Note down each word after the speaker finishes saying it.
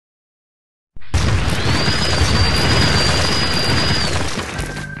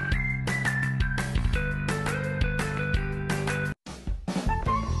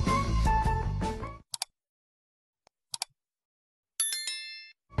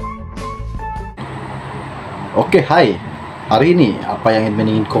Oke, hai. Hari ini apa yang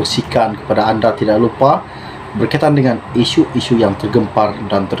ingin kongsikan kepada Anda tidak lupa berkaitan dengan isu-isu yang tergempar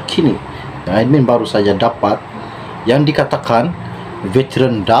dan terkini yang admin baru saja dapat, yang dikatakan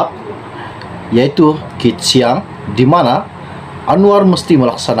veteran DAP, yaitu Kit Siang, di mana Anwar mesti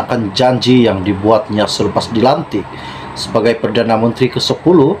melaksanakan janji yang dibuatnya selepas dilantik sebagai Perdana Menteri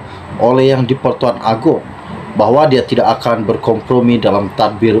ke-10 oleh Yang di-Pertuan Agong, bahwa dia tidak akan berkompromi dalam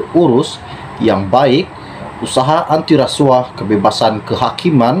tadbir urus yang baik, usaha anti rasuah, kebebasan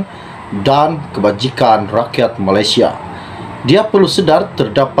kehakiman, dan kebajikan rakyat Malaysia. Dia perlu sedar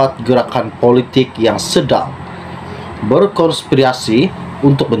terdapat gerakan politik yang sedang berkonspirasi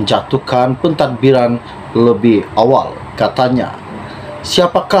untuk menjatuhkan pentadbiran lebih awal, katanya.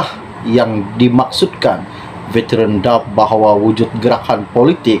 Siapakah yang dimaksudkan veteran DAP bahawa wujud gerakan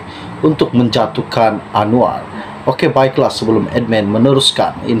politik untuk menjatuhkan Anwar? Okey, baiklah, sebelum admin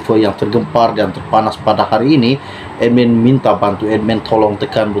meneruskan info yang tergempar dan terpanas pada hari ini, admin minta bantu admin tolong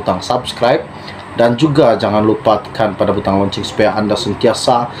tekan butang subscribe dan juga jangan lupa tekan pada butang lonceng supaya anda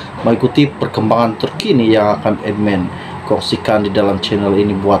sentiasa mengikuti perkembangan terkini yang akan admin kongsikan di dalam channel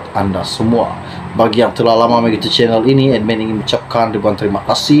ini buat anda semua. Bagi yang telah lama mengikuti channel ini, admin ingin mengucapkan ribuan terima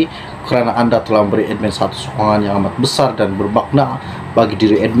kasih kerana anda telah memberi admin satu sokongan yang amat besar dan bermakna bagi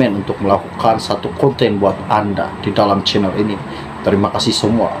diri admin untuk melakukan satu konten buat anda di dalam channel ini. Terima kasih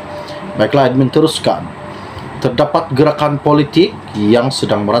semua. Baiklah, admin teruskan. Terdapat gerakan politik yang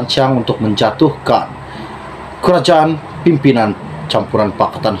sedang merancang untuk menjatuhkan kerajaan pimpinan campuran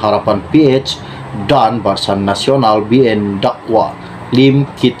Pakatan Harapan PH dan Barisan Nasional BN dakwa Lim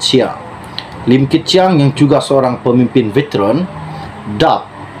Kit Siang. Lim Kit Siang yang juga seorang pemimpin veteran DAP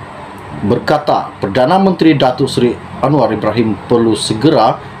berkata Perdana Menteri Datuk Seri Anwar Ibrahim perlu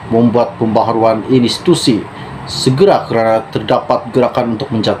segera membuat pembaharuan institusi segera kerana terdapat gerakan untuk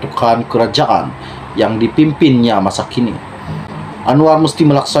menjatuhkan kerajaan yang dipimpinnya masa kini. Anwar mesti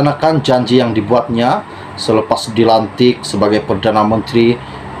melaksanakan janji yang dibuatnya selepas dilantik sebagai Perdana Menteri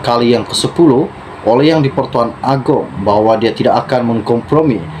kali yang ke-10 oleh Yang di-Pertuan Agong, bahawa dia tidak akan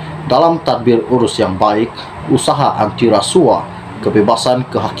mengkompromi dalam tadbir urus yang baik, usaha anti rasuah, kebebasan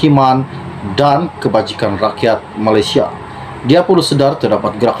kehakiman, dan kebajikan rakyat Malaysia. Dia perlu sedar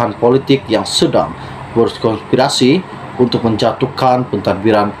terdapat gerakan politik yang sedang berkonspirasi untuk menjatuhkan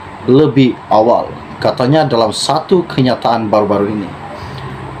pentadbiran lebih awal, katanya dalam satu kenyataan baru-baru ini.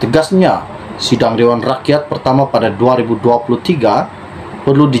 Tegasnya, sidang Dewan Rakyat pertama pada 2023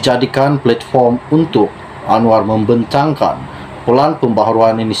 perlu dijadikan platform untuk Anwar membentangkan pelan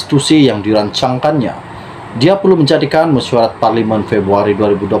pembaharuan institusi yang dirancangkannya. Dia perlu menjadikan mesyuarat Parlimen Februari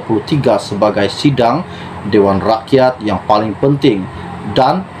 2023 sebagai sidang Dewan Rakyat yang paling penting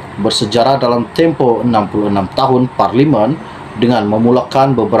dan bersejarah dalam tempoh 66 tahun Parlimen dengan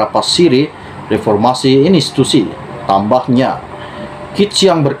memulakan beberapa siri reformasi institusi. Tambahnya, Kit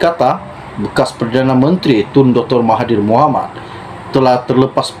Siang berkata bekas Perdana Menteri Tun Dr. Mahathir Mohamad telah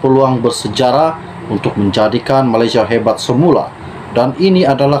terlepas peluang bersejarah untuk menjadikan Malaysia hebat semula, dan ini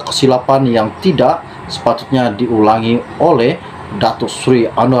adalah kesilapan yang tidak sepatutnya diulangi oleh Datuk Seri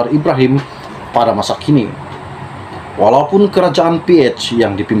Anwar Ibrahim pada masa kini. Walaupun kerajaan PH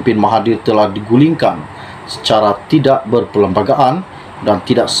yang dipimpin Mahathir telah digulingkan secara tidak berperlembagaan dan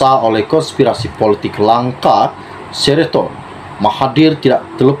tidak sah oleh konspirasi politik langka Sheraton, Mahathir tidak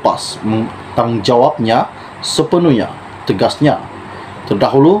terlepas tanggungjawabnya sepenuhnya, tegasnya.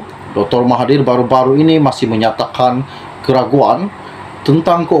 Terdahulu, Dr. Mahathir baru-baru ini masih menyatakan keraguan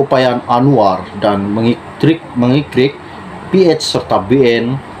tentang keupayaan Anwar dan mengikrik PH serta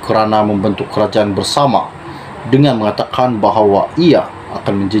BN kerana membentuk kerajaan bersama dengan mengatakan bahawa ia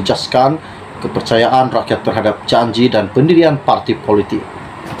akan menjejaskan kepercayaan rakyat terhadap janji dan pendirian parti politik.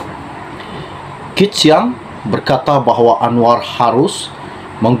 Kit Siang berkata bahawa Anwar harus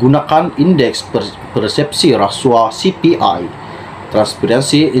menggunakan indeks persepsi rasuah CPI,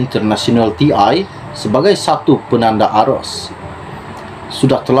 Transparency International TI, sebagai satu penanda arus.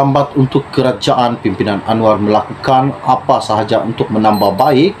 Sudah terlambat untuk kerajaan pimpinan Anwar melakukan apa sahaja untuk menambah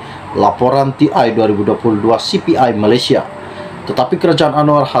baik laporan TI 2022 CPI Malaysia. Tetapi kerajaan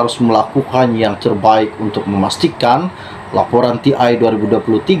Anwar harus melakukan yang terbaik untuk memastikan laporan TI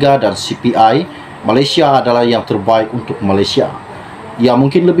 2023 dan CPI Malaysia adalah yang terbaik untuk Malaysia. Ia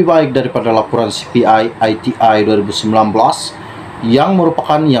mungkin lebih baik daripada laporan CPI ITI 2019 yang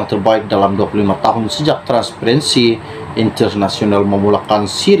merupakan yang terbaik dalam 25 tahun sejak Transparency International memulakan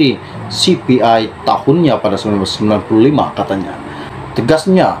siri CPI tahunnya pada 1995, katanya.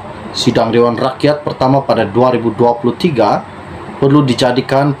 Tegasnya, sidang Dewan Rakyat pertama pada 2023 perlu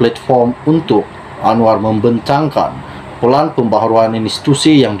dijadikan platform untuk Anwar membentangkan pelan pembaharuan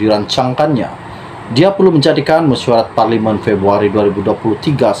institusi yang dirancangkannya. Dia perlu menjadikan mesyuarat Parlimen Februari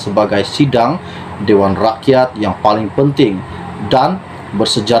 2023 sebagai sidang Dewan Rakyat yang paling penting dan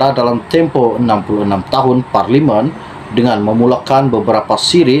bersejarah dalam tempoh 66 tahun Parlimen dengan memulakan beberapa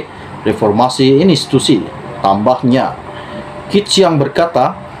siri reformasi institusi. Tambahnya, Kit Siang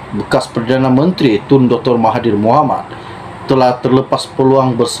berkata, bekas Perdana Menteri Tun Dr. Mahathir Mohamad telah terlepas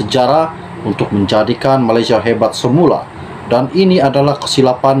peluang bersejarah untuk menjadikan Malaysia hebat semula, dan ini adalah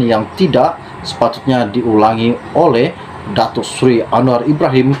kesilapan yang tidak sepatutnya diulangi oleh Datuk Seri Anwar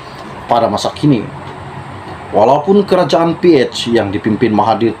Ibrahim pada masa kini. Walaupun kerajaan PH yang dipimpin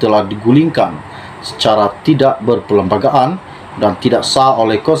Mahathir telah digulingkan secara tidak berperlembagaan dan tidak sah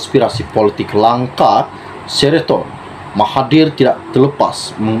oleh konspirasi politik langka Sheraton, Mahathir tidak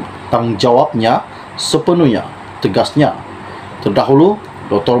terlepas tanggungjawabnya sepenuhnya, tegasnya. Terdahulu,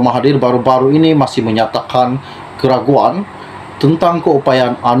 Dr. Mahathir baru-baru ini masih menyatakan keraguan tentang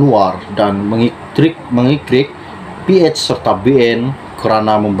keupayaan Anwar dan mengikrik PH serta BN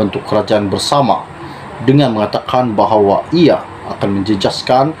kerana membentuk kerajaan bersama dengan mengatakan bahawa ia akan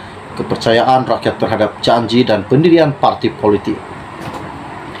menjejaskan kepercayaan rakyat terhadap janji dan pendirian parti politik.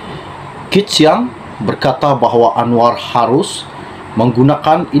 Kit Siang berkata bahawa Anwar harus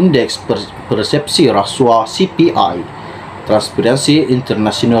menggunakan indeks persepsi rasuah CPI, Transparency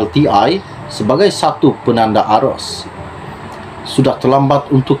International TI, sebagai satu penanda arus. Sudah terlambat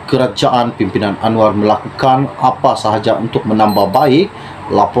untuk kerajaan pimpinan Anwar melakukan apa sahaja untuk menambah baik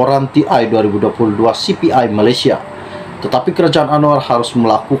laporan TI 2022 CPI Malaysia. Tetapi kerajaan Anwar harus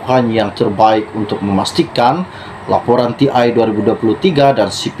melakukan yang terbaik untuk memastikan laporan TI 2023 dan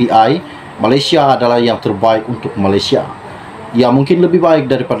CPI Malaysia adalah yang terbaik untuk Malaysia. Ia mungkin lebih baik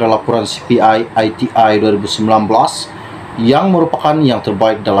daripada laporan CPI ITI 2019 yang merupakan yang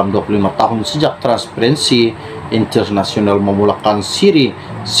terbaik dalam 25 tahun sejak Transparency International memulakan siri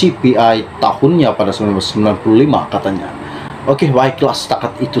CPI tahunnya pada 1995, katanya. Okey, baiklah,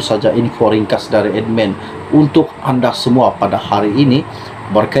 setakat itu saja info ringkas dari admin untuk anda semua pada hari ini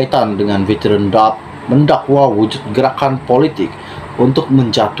berkaitan dengan veteran DAP mendakwa wujud gerakan politik untuk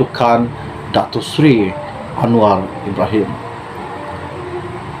menjatuhkan Datuk Seri Anwar Ibrahim.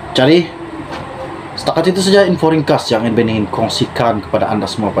 Jadi, setakat itu saja info ringkas yang admin ingin kongsikan kepada anda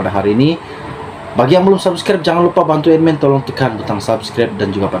semua pada hari ini. Bagi yang belum subscribe, jangan lupa bantu admin, tolong tekan butang subscribe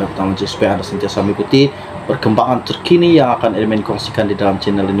dan juga pada butang lonceng supaya anda sentiasa mengikuti perkembangan terkini yang akan admin kongsikan di dalam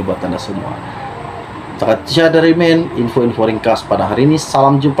channel ini buat anda semua. Setakat itu saja dari admin, info-info ringkas pada hari ini.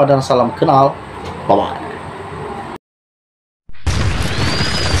 Salam jumpa dan salam kenal. Bye-bye.